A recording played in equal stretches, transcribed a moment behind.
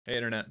Hey,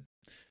 Internet.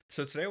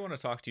 So today I want to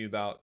talk to you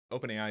about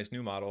OpenAI's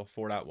new model,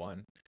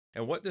 4.1,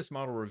 and what this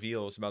model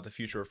reveals about the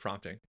future of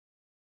prompting.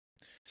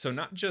 So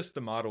not just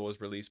the model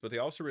was released, but they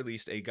also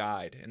released a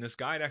guide, and this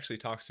guide actually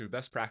talks through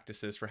best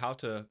practices for how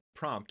to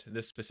prompt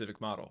this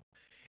specific model.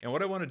 And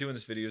what I want to do in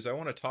this video is I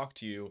want to talk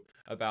to you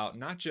about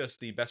not just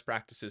the best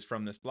practices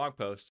from this blog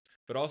post,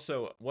 but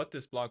also what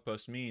this blog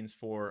post means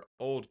for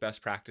old best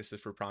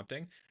practices for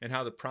prompting and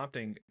how the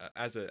prompting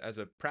as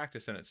a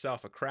practice in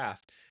itself, a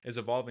craft, is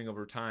evolving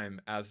over time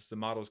as the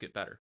models get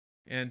better.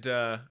 And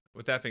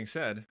with that being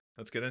said,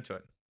 let's get into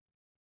it.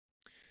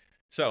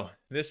 So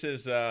this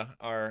is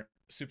our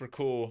super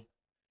cool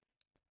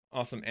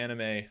awesome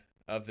anime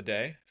of the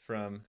day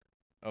from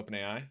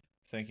OpenAI.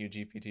 Thank you,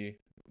 GPT,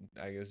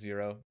 I guess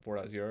 4.0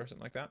 or something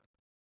like that.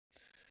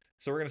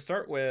 So we're going to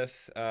start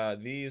with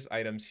these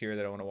items here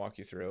that I want to walk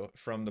you through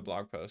from the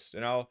blog post.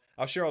 And I'll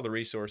share all the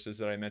resources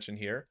that I mentioned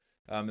here.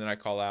 Then I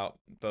call out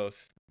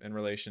both in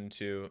relation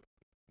to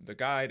the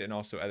guide and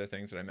also other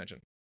things that I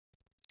mentioned.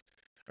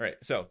 All right,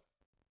 so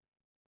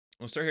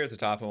we'll start here at the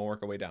top and we'll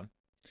work our way down.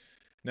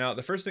 Now,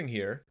 the first thing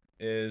here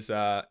is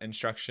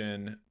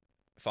instruction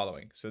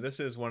following. So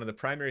this is one of the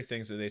primary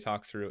things that they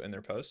talk through in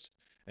their post.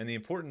 And the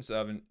importance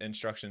of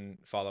instruction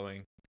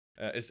following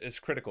is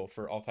critical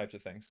for all types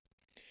of things.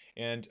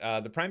 And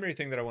the primary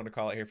thing that I want to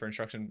call out here for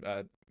instruction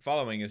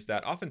following is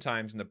that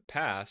oftentimes in the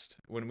past,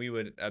 when we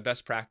would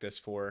best practice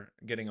for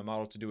getting a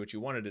model to do what you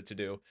wanted it to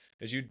do,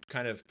 is you'd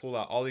kind of pull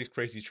out all these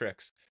crazy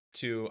tricks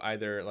to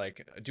either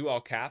like do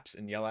all caps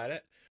and yell at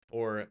it,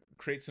 or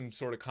create some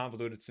sort of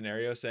convoluted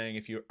scenario saying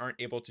if you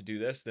aren't able to do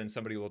this, then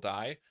somebody will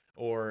die,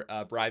 or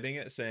bribing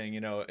it saying,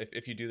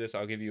 if you do this,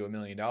 I'll give you $1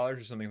 million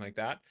or something like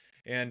that.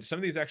 And some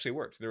of these actually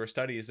worked. There were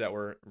studies that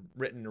were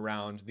written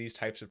around these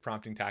types of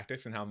prompting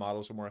tactics and how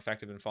models were more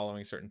effective in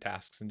following certain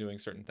tasks and doing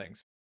certain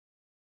things.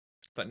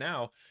 But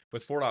now,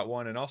 with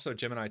 4.1 and also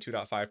Gemini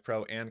 2.5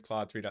 Pro and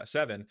Claude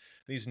 3.7,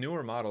 these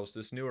newer models,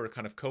 this newer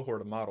kind of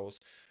cohort of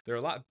models, they're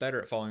a lot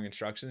better at following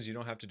instructions. You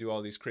don't have to do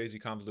all these crazy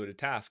convoluted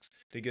tasks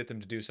to get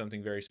them to do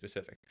something very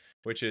specific,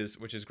 which is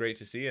great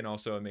to see and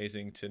also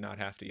amazing to not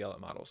have to yell at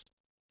models.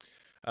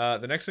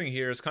 The next thing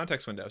here is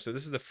context window. So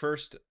this is the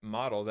first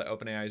model that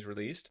OpenAI has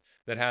released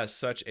that has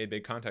such a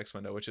big context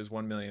window, which is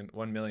 1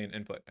 million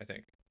input, I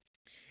think.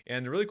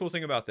 And the really cool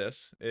thing about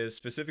this is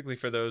specifically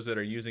for those that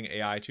are using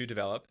AI to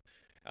develop,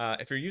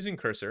 if you're using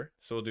Cursor,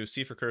 so we'll do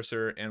C for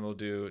Cursor and we'll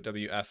do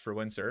WF for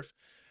Windsurf,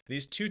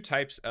 these two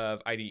types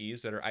of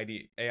IDEs that are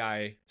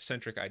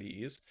AI-centric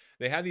IDEs,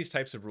 they have these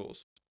types of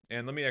rules.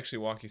 And let me actually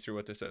walk you through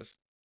what this is.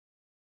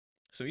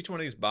 So each one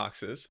of these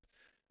boxes,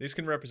 these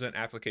can represent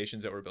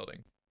applications that we're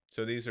building.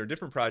 So these are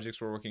different projects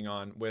we're working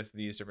on with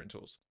these different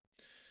tools.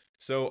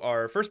 So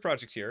our first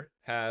project here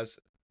has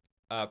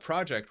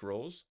project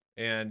rules,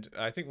 and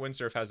I think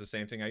Windsurf has the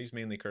same thing. I use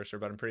mainly Cursor,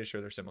 but I'm pretty sure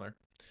they're similar.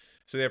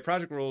 So they have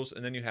project rules,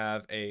 and then you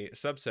have a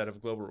subset of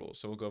global rules.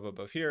 So we'll go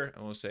above here,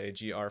 and we'll say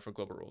GR for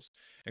global rules.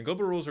 And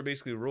global rules are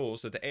basically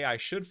rules that the AI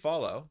should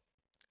follow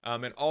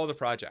in all the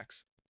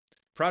projects.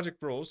 Project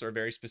rules are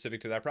very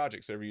specific to that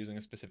project. So if you're using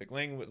a specific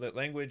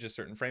language, a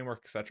certain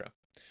framework, etc.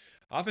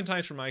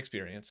 Oftentimes, from my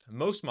experience,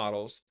 most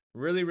models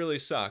really, really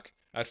suck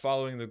at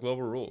following the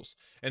global rules.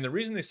 And the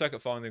reason they suck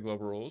at following the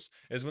global rules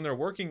is when they're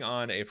working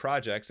on a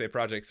project, say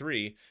project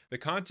 3, the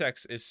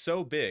context is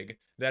so big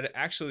that it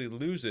actually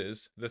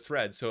loses the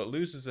thread. So it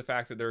loses the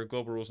fact that there are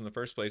global rules in the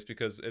first place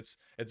because its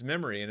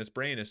memory and its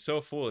brain is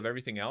so full of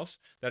everything else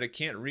that it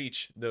can't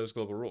reach those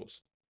global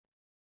rules.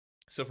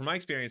 So from my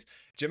experience,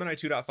 Gemini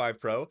 2.5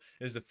 Pro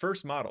is the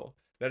first model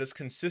that has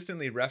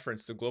consistently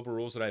referenced the global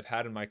rules that I've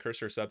had in my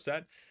Cursor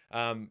subset,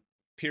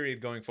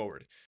 period, going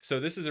forward. So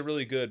this is a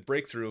really good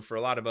breakthrough for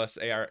a lot of us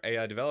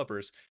AI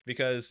developers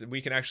because we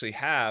can actually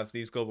have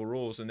these global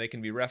rules and they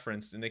can be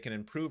referenced and they can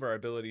improve our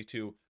ability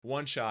to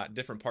one-shot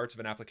different parts of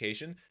an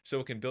application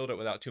so it can build it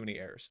without too many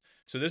errors.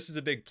 So this is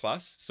a big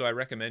plus. So I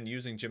recommend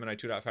using Gemini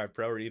 2.5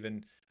 Pro or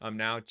even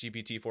now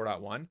GPT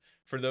 4.1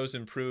 for those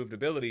improved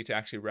ability to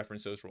actually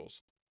reference those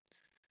rules.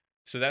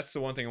 So that's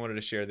the one thing I wanted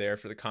to share there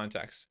for the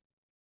context.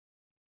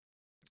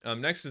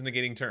 Next is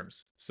negating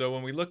terms. So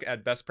when we look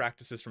at best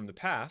practices from the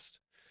past,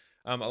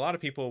 a lot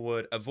of people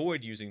would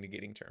avoid using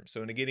negating terms.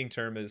 So a negating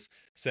term is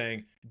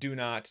saying do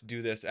not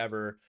do this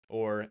ever,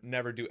 or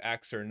never do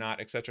X, or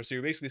not, etc. So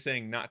you're basically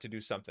saying not to do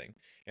something.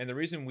 And the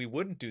reason we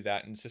wouldn't do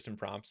that in system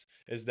prompts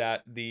is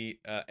that the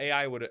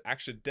AI would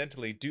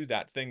accidentally do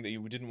that thing that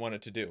you didn't want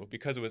it to do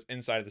because it was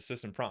inside the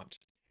system prompt.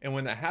 And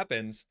when that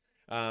happens,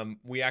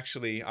 we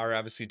actually are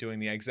obviously doing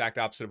the exact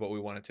opposite of what we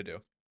want it to do.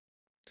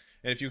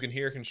 And if you can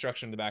hear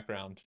construction in the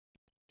background,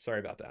 sorry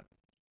about that.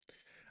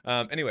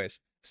 Anyways,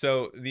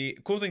 so the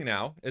cool thing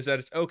now is that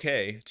it's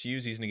okay to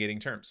use these negating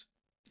terms.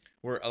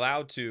 We're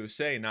allowed to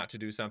say not to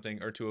do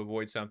something or to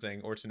avoid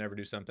something or to never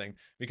do something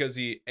because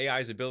the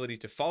AI's ability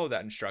to follow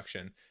that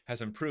instruction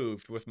has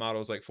improved with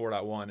models like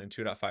 4.1 and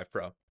 2.5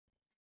 Pro.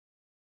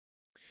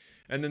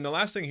 And then the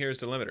last thing here is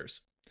delimiters.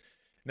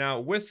 Now,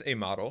 with a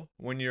model,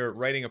 when you're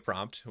writing a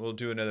prompt, we'll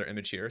do another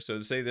image here.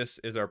 So say this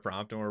is our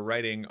prompt and we're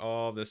writing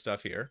all this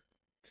stuff here.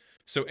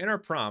 So in our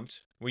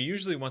prompt, we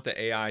usually want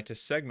the AI to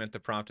segment the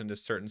prompt into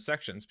certain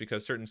sections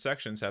because certain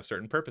sections have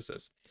certain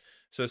purposes.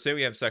 So say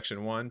we have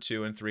section 1,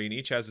 2, and 3, and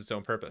each has its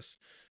own purpose.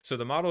 So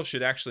the model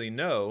should actually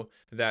know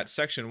that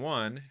section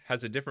 1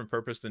 has a different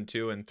purpose than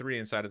 2 and 3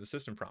 inside of the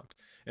system prompt.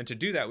 And to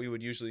do that, we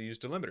would usually use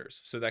delimiters.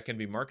 So that can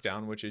be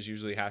markdown, which is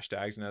usually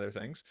hashtags and other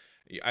things.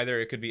 Either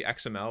it could be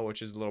XML,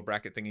 which is little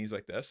bracket thingies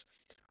like this,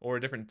 or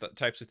different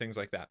types of things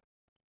like that.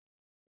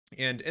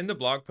 And in the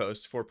blog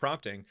post for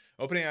prompting,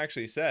 OpenAI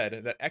actually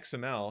said that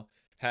XML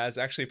has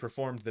actually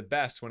performed the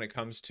best when it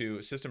comes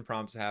to system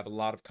prompts that have a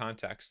lot of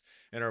context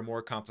and are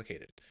more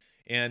complicated.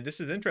 And this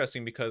is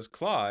interesting because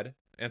Claude,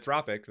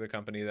 Anthropic, the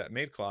company that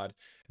made Claude,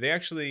 they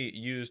actually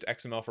used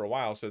XML for a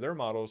while, so their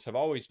models have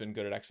always been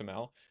good at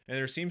XML, and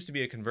there seems to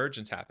be a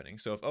convergence happening.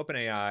 So if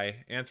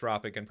OpenAI,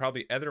 Anthropic, and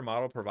probably other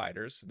model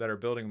providers that are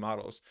building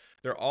models,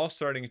 they're all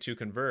starting to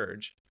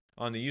converge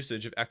on the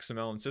usage of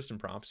XML and system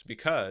prompts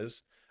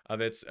because of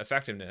its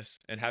effectiveness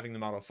and having the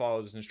model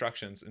follow those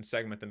instructions and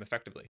segment them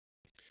effectively.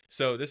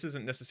 So this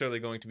isn't necessarily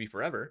going to be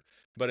forever,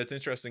 but it's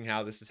interesting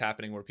how this is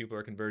happening where people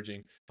are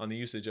converging on the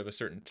usage of a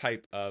certain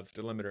type of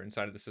delimiter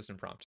inside of the system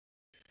prompt.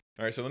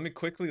 All right, so let me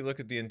quickly look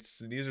at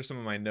these are some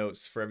of my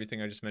notes for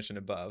everything I just mentioned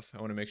above. I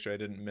want to make sure I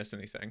didn't miss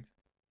anything.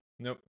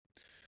 Nope,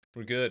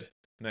 we're good.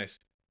 Nice.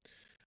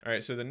 All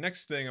right, so the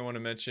next thing I want to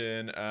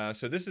mention,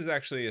 so this is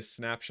actually a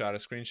snapshot, a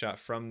screenshot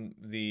from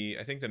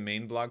I think the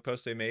main blog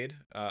post they made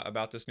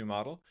about this new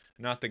model,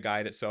 not the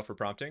guide itself for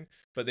prompting,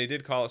 but they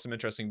did call out some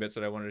interesting bits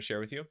that I wanted to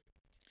share with you.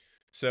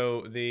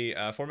 So the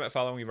format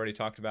following we've already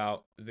talked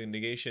about, the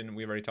negation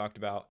we've already talked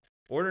about,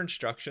 order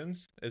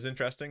instructions is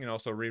interesting, and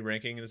also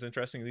re-ranking is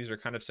interesting. These are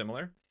kind of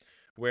similar,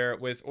 where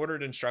with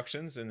ordered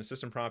instructions in the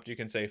system prompt, you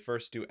can say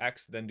first do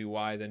X, then do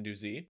Y, then do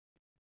Z.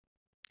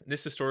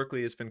 This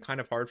historically has been kind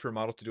of hard for a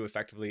model to do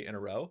effectively in a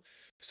row.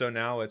 So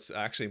now it's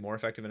actually more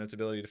effective in its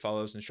ability to follow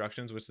those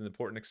instructions, which is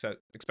important,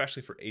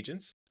 especially for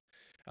agents.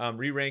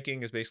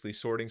 Re-ranking is basically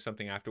sorting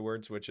something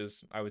afterwards, which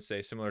is, I would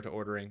say, similar to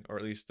ordering, or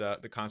at least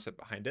the concept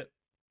behind it.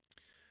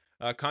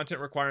 Content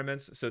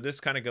requirements. So this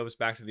kind of goes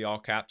back to the all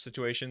caps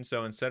situation.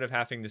 So instead of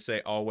having to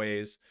say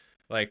always,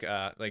 like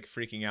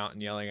freaking out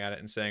and yelling at it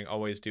and saying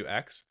always do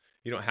X,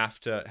 you don't have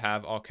to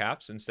have all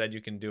caps. Instead,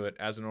 you can do it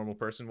as a normal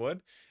person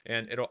would,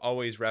 and it'll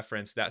always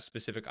reference that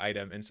specific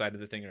item inside of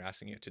the thing you're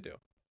asking it to do.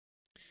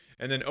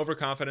 And then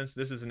overconfidence,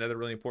 this is another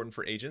really important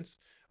for agents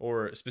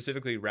or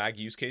specifically RAG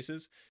use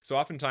cases. So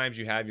oftentimes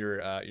you have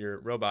your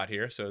robot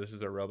here. So this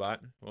is our robot.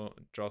 We'll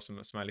draw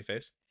some smiley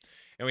face.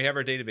 And we have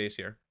our database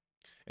here.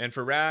 And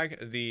for RAG,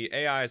 the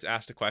AI is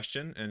asked a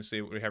question, and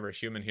so we have our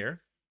human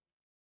here,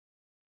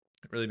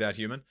 really bad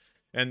human.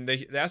 And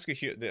they ask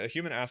the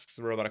human asks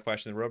the robot a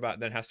question. The robot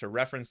then has to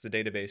reference the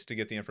database to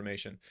get the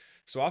information.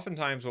 So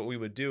oftentimes, what we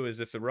would do is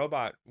if the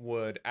robot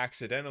would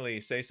accidentally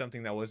say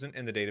something that wasn't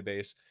in the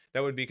database,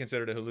 that would be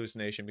considered a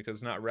hallucination because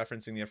it's not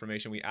referencing the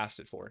information we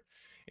asked it for.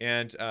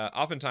 And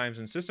oftentimes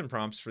in system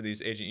prompts for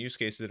these agent use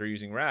cases that are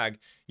using RAG,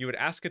 you would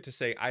ask it to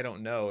say "I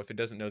don't know" if it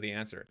doesn't know the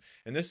answer.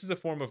 And this is a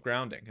form of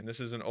grounding. And this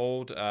is an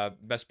old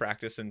best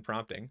practice in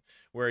prompting,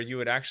 where you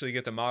would actually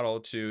get the model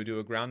to do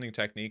a grounding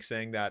technique,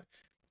 saying that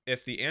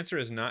if the answer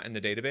is not in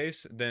the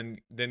database, then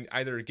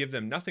either give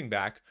them nothing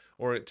back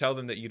or tell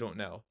them that you don't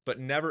know. But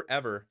never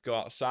ever go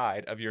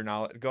outside of your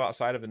knowledge, go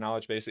outside of the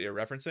knowledge base that you're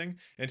referencing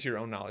into your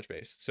own knowledge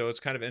base. So it's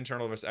kind of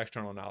internal versus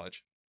external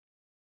knowledge.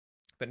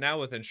 But now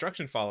with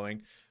instruction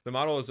following, the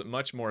model is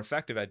much more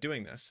effective at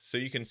doing this. So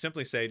you can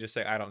simply just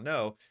say I don't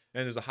know,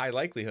 and there's a high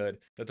likelihood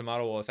that the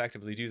model will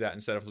effectively do that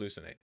instead of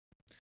hallucinate,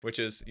 which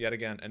is yet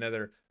again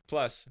another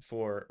plus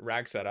for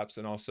RAG setups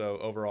and also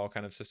overall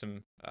kind of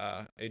system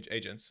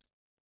agents.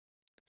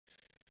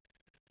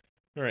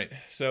 All right,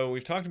 so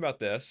we've talked about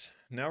this.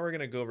 Now we're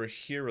going to go over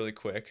here really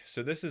quick.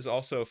 So this is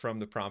also from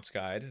the prompts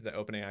guide that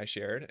OpenAI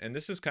shared, and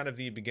this is kind of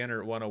the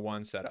beginner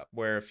 101 setup,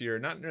 where if you're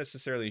not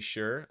necessarily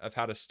sure of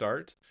how to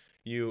start,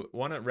 you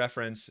want to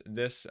reference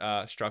this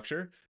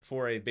structure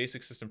for a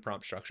basic system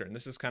prompt structure. And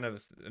this is kind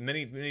of,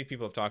 many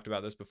people have talked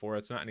about this before.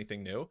 It's not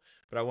anything new,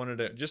 but I wanted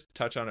to just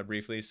touch on it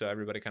briefly so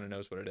everybody kind of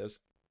knows what it is.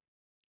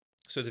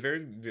 So at the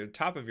very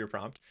top of your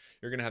prompt,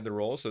 you're going to have the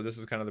role. So this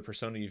is kind of the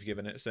persona you've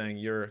given it, saying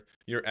you're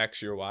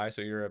X, you're Y.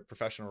 So you're a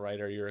professional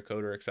writer, you're a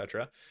coder,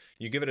 etc.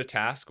 You give it a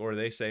task, or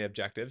they say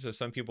objective. So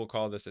some people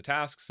call this a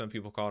task, some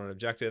people call it an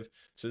objective.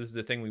 So this is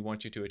the thing we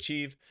want you to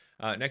achieve.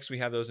 Next, we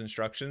have those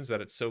instructions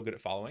that it's so good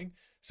at following.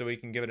 So we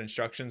can give it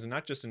instructions, and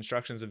not just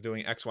instructions of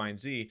doing X, Y, and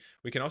Z.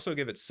 We can also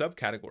give it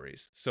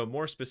subcategories. So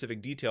more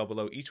specific detail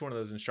below each one of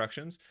those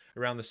instructions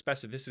around the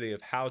specificity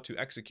of how to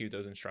execute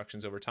those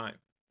instructions over time.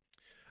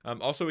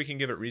 Also, we can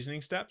give it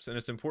reasoning steps, and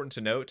it's important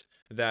to note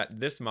that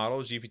this model,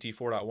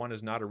 GPT-4.1,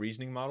 is not a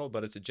reasoning model,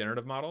 but it's a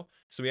generative model.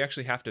 So we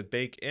actually have to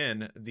bake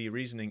in the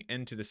reasoning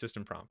into the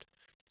system prompt.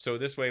 So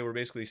this way, we're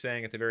basically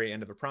saying at the very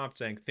end of a prompt,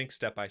 saying think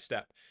step by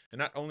step. And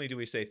not only do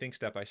we say think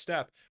step by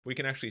step, we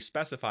can actually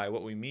specify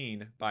what we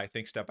mean by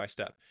think step by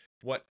step.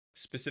 What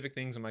specific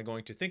things am I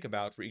going to think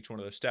about for each one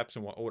of those steps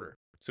in what order?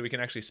 So we can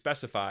actually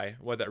specify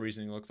what that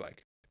reasoning looks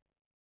like.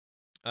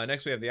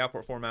 Next, we have the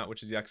output format,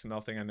 which is the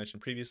XML thing I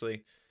mentioned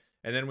previously.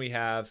 And then we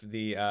have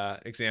the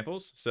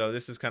examples. So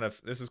this is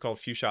called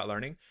few shot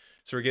learning.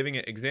 So we're giving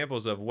it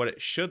examples of what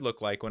it should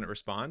look like when it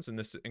responds, and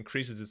this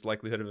increases its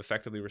likelihood of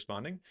effectively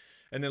responding.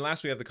 And then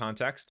last, we have the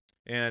context.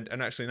 And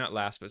actually not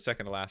last, but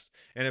second to last.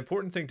 An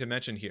important thing to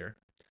mention here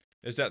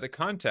is that the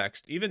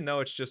context, even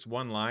though it's just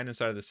one line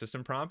inside of the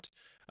system prompt,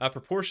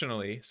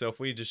 proportionally, so if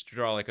we just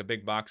draw like a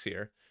big box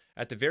here,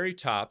 at the very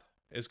top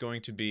is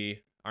going to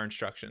be our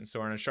instructions.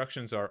 So our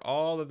instructions are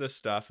all of this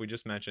stuff we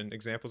just mentioned,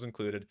 examples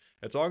included.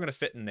 It's all going to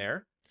fit in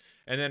there.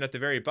 And then at the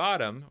very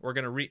bottom, we're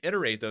going to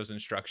reiterate those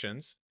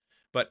instructions.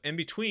 But in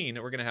between,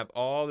 we're going to have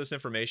all this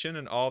information,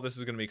 and all this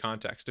is going to be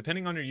context.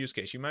 Depending on your use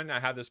case, you might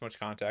not have this much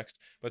context,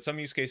 but some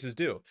use cases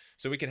do.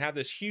 So we can have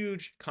this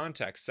huge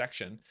context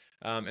section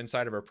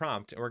inside of our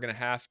prompt, and we're going to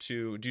have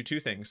to do two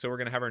things. So we're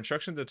going to have our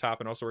instructions at the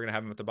top, and also we're going to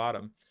have them at the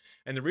bottom.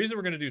 And the reason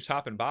we're going to do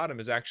top and bottom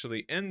is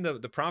actually in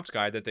the prompt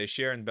guide that they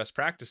share in best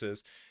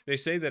practices. They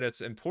say that it's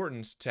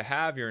important to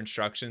have your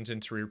instructions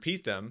and to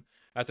repeat them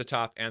at the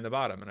top and the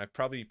bottom. And I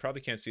probably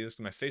can't see this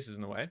because my face is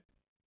in the way.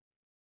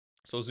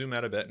 So I'll zoom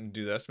out a bit and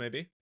do this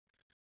maybe.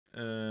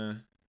 Yeah,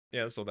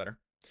 that's a little better.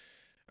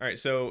 All right,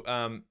 so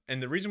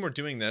and the reason we're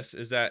doing this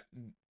is that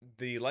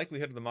the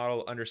likelihood of the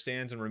model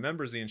understands and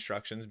remembers the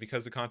instructions,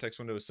 because the context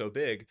window is so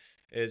big,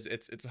 is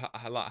it's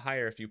a lot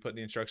higher if you put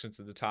the instructions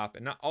at the top,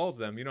 and not all of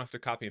them. You don't have to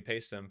copy and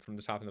paste them from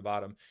the top and the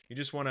bottom. You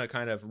just want to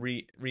kind of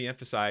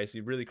re-emphasize the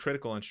really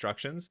critical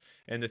instructions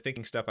and the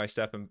thinking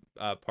step-by-step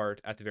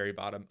part at the very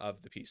bottom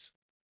of the piece.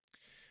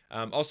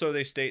 Also,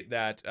 they state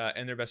that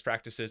in their best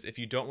practices, if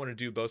you don't want to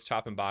do both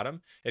top and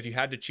bottom, if you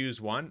had to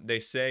choose one, they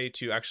say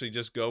to actually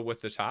just go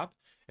with the top,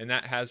 and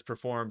that has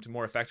performed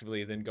more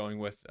effectively than going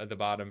with the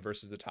bottom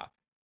versus the top.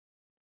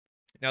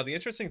 Now, the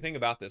interesting thing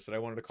about this that I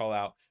wanted to call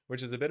out,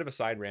 which is a bit of a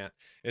side rant,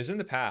 is in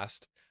the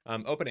past,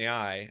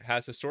 OpenAI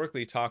has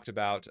historically talked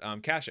about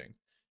caching.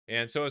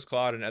 And so has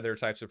Claude and other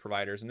types of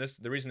providers. And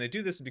the reason they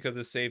do this is because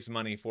this saves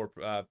money for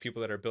people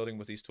that are building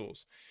with these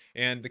tools.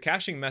 And the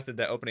caching method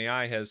that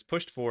OpenAI has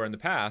pushed for in the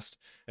past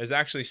has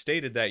actually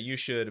stated that you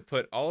should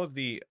put all of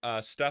the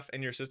stuff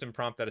in your system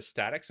prompt that is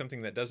static,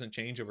 something that doesn't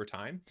change over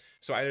time.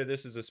 So either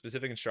this is a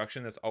specific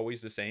instruction that's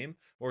always the same,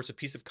 or it's a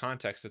piece of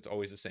context that's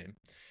always the same.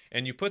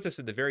 And you put this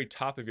at the very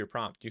top of your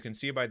prompt. You can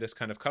see by this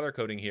kind of color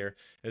coding here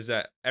is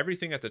that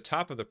everything at the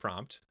top of the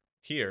prompt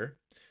here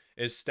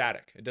is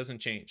static. It doesn't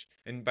change.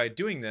 And by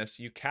doing this,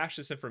 you cache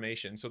this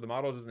information so the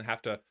model doesn't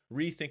have to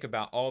rethink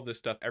about all of this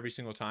stuff every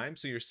single time.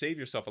 So you save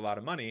yourself a lot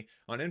of money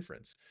on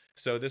inference.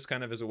 So this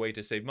kind of is a way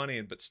to save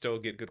money but still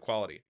get good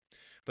quality.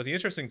 But the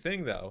interesting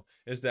thing, though,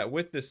 is that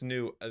with this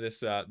new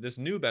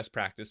best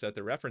practice that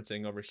they're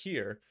referencing over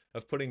here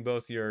of putting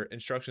both your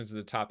instructions at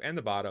the top and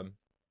the bottom,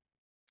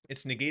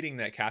 it's negating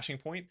that caching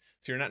point,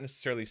 so you're not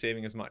necessarily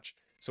saving as much.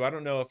 So I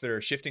don't know if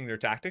they're shifting their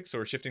tactics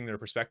or shifting their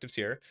perspectives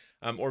here,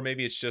 or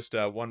maybe it's just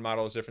one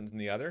model is different than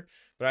the other.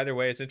 But either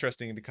way, it's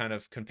interesting to kind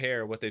of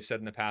compare what they've said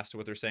in the past to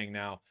what they're saying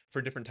now for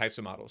different types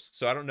of models.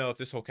 So I don't know if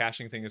this whole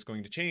caching thing is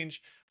going to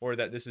change, or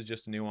that this is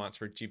just a nuance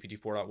for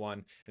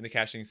GPT-4.1 and the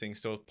caching thing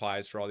still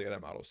applies for all the other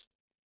models.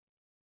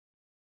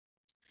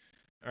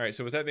 All right,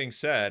 so with that being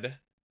said,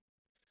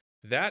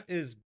 that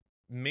is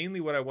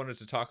mainly what I wanted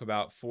to talk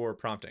about for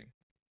prompting.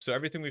 So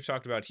everything we've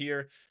talked about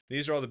here,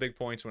 these are all the big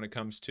points when it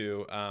comes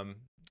to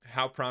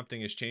how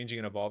prompting is changing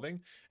and evolving,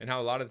 and how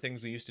a lot of the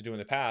things we used to do in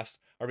the past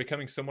are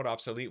becoming somewhat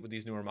obsolete with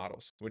these newer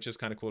models, which is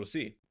kind of cool to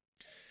see.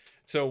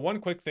 So one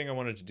quick thing I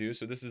wanted to do,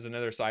 so this is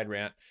another side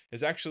rant,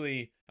 is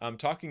actually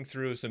talking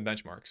through some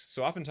benchmarks.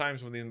 So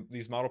oftentimes when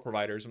these model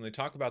providers, when they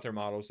talk about their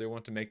models, they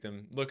want to make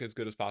them look as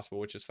good as possible,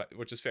 which is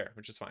fair,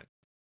 which is fine.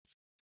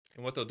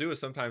 And what they'll do is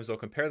sometimes they'll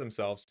compare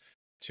themselves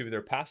to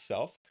their past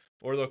self,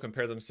 or they'll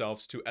compare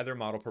themselves to other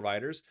model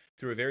providers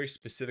through a very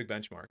specific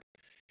benchmark.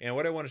 And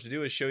what I wanted to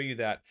do is show you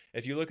that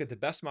if you look at the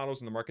best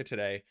models in the market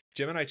today,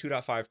 Gemini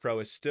 2.5 Pro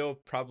is still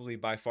probably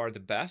by far the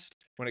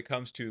best when it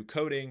comes to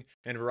coding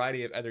and a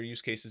variety of other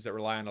use cases that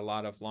rely on a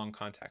lot of long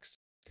context.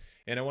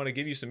 And I want to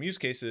give you some use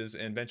cases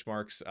and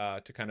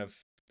benchmarks to kind of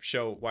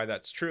show why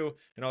that's true,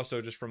 and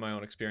also just from my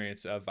own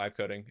experience of vibe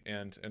coding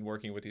and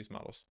working with these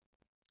models.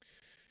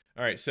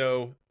 All right,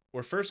 so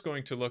we're first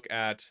going to look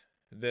at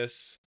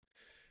this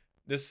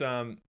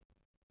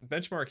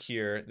benchmark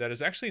here that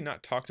is actually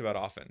not talked about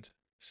often.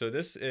 So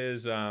this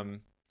is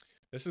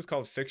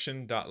called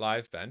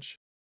fiction.livebench.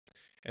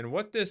 And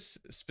what this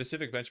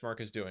specific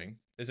benchmark is doing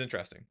is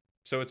interesting.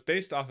 So it's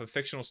based off of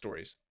fictional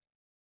stories.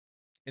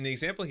 And the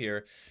example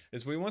here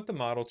is we want the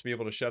model to be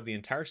able to shove the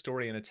entire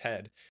story in its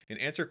head and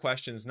answer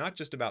questions not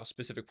just about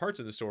specific parts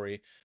of the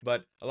story,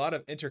 but a lot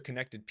of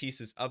interconnected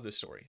pieces of the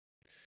story.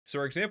 So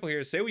our example here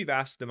is, say we've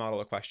asked the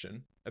model a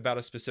question about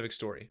a specific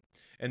story.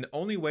 And the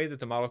only way that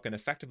the model can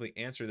effectively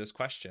answer this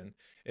question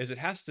is it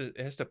has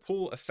to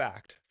pull a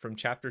fact from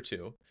chapter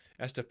 2,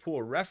 it has to pull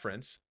a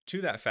reference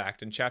to that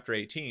fact in chapter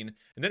 18,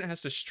 and then it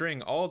has to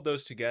string all of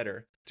those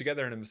together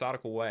in a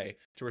methodical way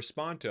to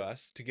respond to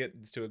us to get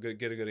a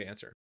good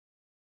answer.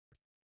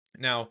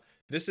 Now,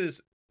 this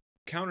is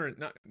counter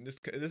not this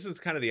is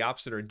kind of the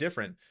opposite or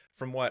different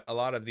from what a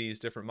lot of these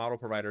different model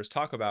providers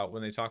talk about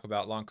when they talk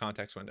about long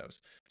context windows.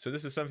 So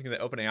this is something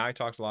that OpenAI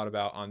talks a lot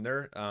about on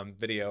their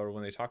video, or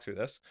when they talk through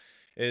this,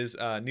 is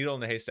needle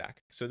in the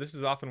haystack. So this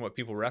is often what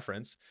people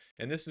reference,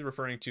 and this is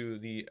referring to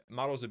the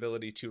model's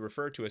ability to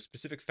refer to a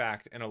specific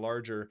fact in a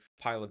larger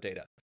pile of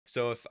data.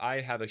 So if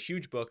I have a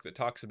huge book that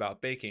talks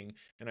about baking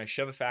and I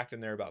shove a fact in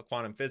there about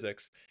quantum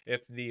physics,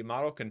 if the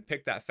model can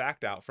pick that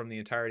fact out from the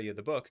entirety of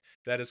the book,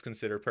 that is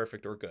considered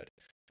perfect or good.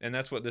 And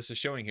that's what this is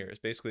showing here, is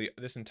basically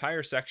this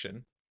entire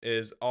section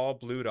is all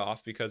blued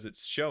off because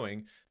it's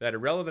showing that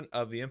irrelevant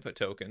of the input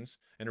tokens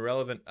and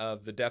irrelevant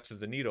of the depth of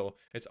the needle,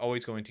 it's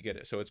always going to get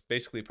it. So it's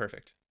basically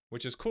perfect,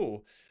 which is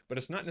cool, but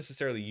it's not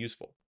necessarily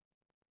useful.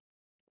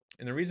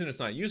 And the reason it's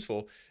not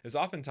useful is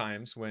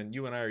oftentimes when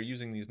you and I are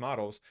using these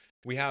models,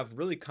 we have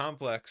really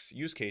complex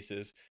use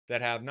cases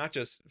that have not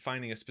just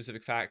finding a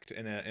specific fact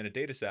in a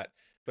data set,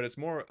 but it's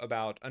more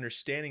about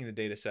understanding the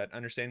data set,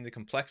 understanding the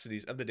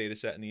complexities of the data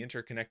set and the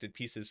interconnected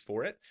pieces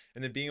for it,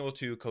 and then being able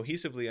to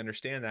cohesively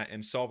understand that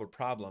and solve a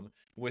problem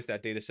with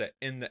that data set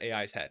in the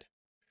AI's head.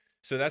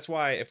 So that's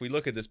why if we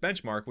look at this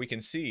benchmark, we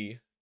can see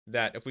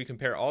that if we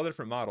compare all the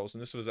different models,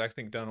 and this was, I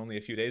think, done only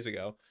a few days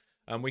ago,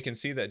 we can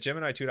see that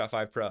Gemini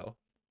 2.5 Pro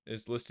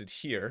is listed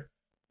here,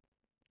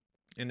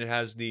 and it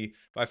has the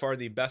by far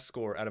the best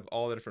score out of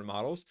all the different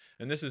models.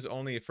 And this is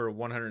only for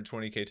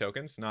 120K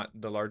tokens, not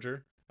the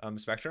larger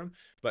spectrum.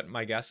 But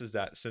my guess is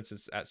that since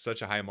it's at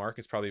such a high mark,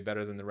 it's probably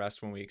better than the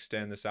rest when we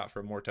extend this out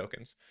for more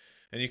tokens.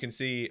 And you can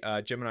see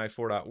Gemini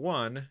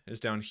 4.1 is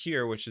down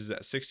here, which is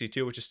at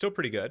 62, which is still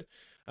pretty good.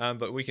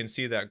 But we can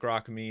see that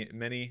Grok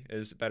Mini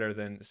is better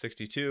than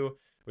 62.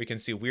 We can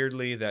see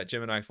weirdly that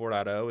Gemini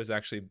 4.0 is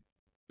actually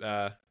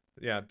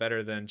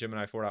better than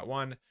Gemini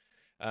 4.1.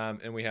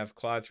 And we have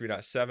Claude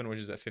 3.7, which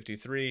is at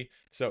 53.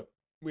 So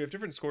we have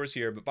different scores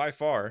here, but by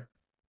far,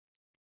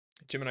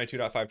 Gemini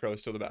 2.5 Pro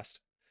is still the best.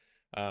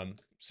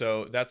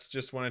 So that's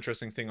just one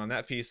interesting thing on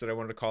that piece that I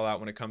wanted to call out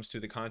when it comes to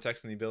the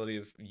context and the ability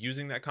of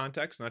using that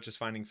context, not just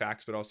finding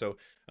facts, but also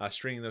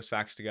stringing those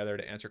facts together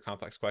to answer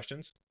complex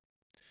questions.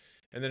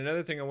 And then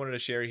another thing I wanted to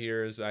share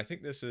here is I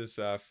think this is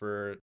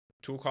for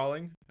tool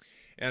calling.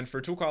 And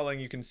for tool calling,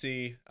 you can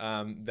see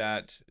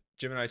that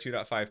Gemini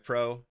 2.5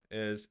 Pro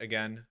is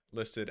again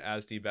listed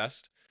as the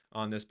best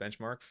on this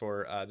benchmark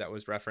for that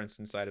was referenced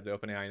inside of the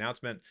OpenAI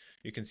announcement.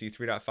 You can see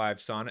 3.5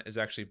 Sonnet is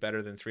actually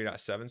better than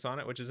 3.7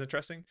 Sonnet, which is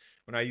interesting.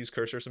 When I use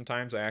Cursor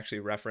sometimes, I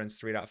actually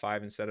reference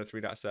 3.5 instead of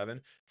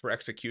 3.7 for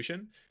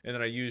execution. And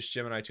then I use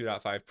Gemini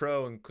 2.5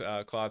 Pro and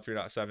Claude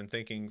 3.7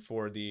 thinking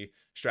for the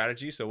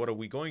strategy. So what are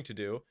we going to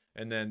do?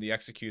 And then the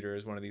executor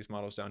is one of these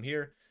models down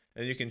here.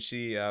 And you can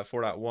see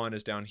 4.1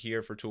 is down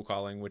here for tool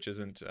calling, which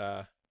isn't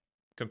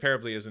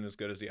comparably isn't as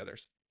good as the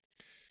others.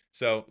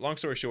 So long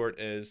story short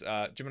is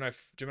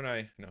ChatGPT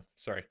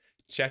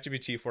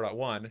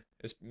 4.1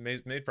 is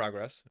made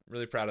progress.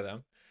 Really proud of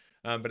them.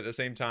 But at the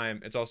same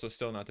time, it's also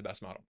still not the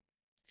best model.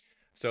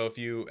 So if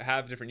you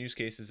have different use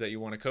cases that you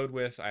want to code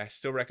with, I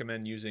still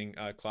recommend using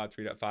Claude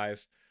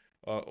 3.5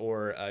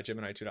 or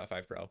Gemini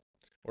 2.5 Pro,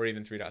 or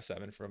even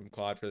 3.7 from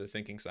Claude for the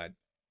thinking side.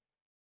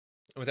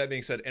 With that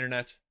being said,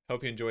 Internet,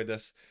 hope you enjoyed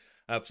this.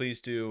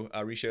 Please do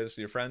reshare this with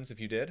your friends if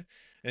you did.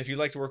 And if you'd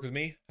like to work with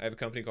me, I have a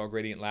company called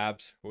Gradient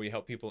Labs where we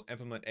help people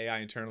implement AI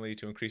internally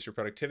to increase your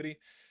productivity.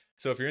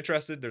 So if you're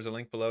interested, there's a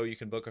link below. You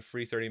can book a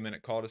free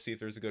 30-minute call to see if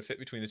there's a good fit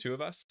between the two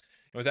of us.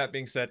 And with that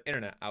being said,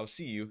 Internet, I'll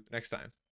see you next time.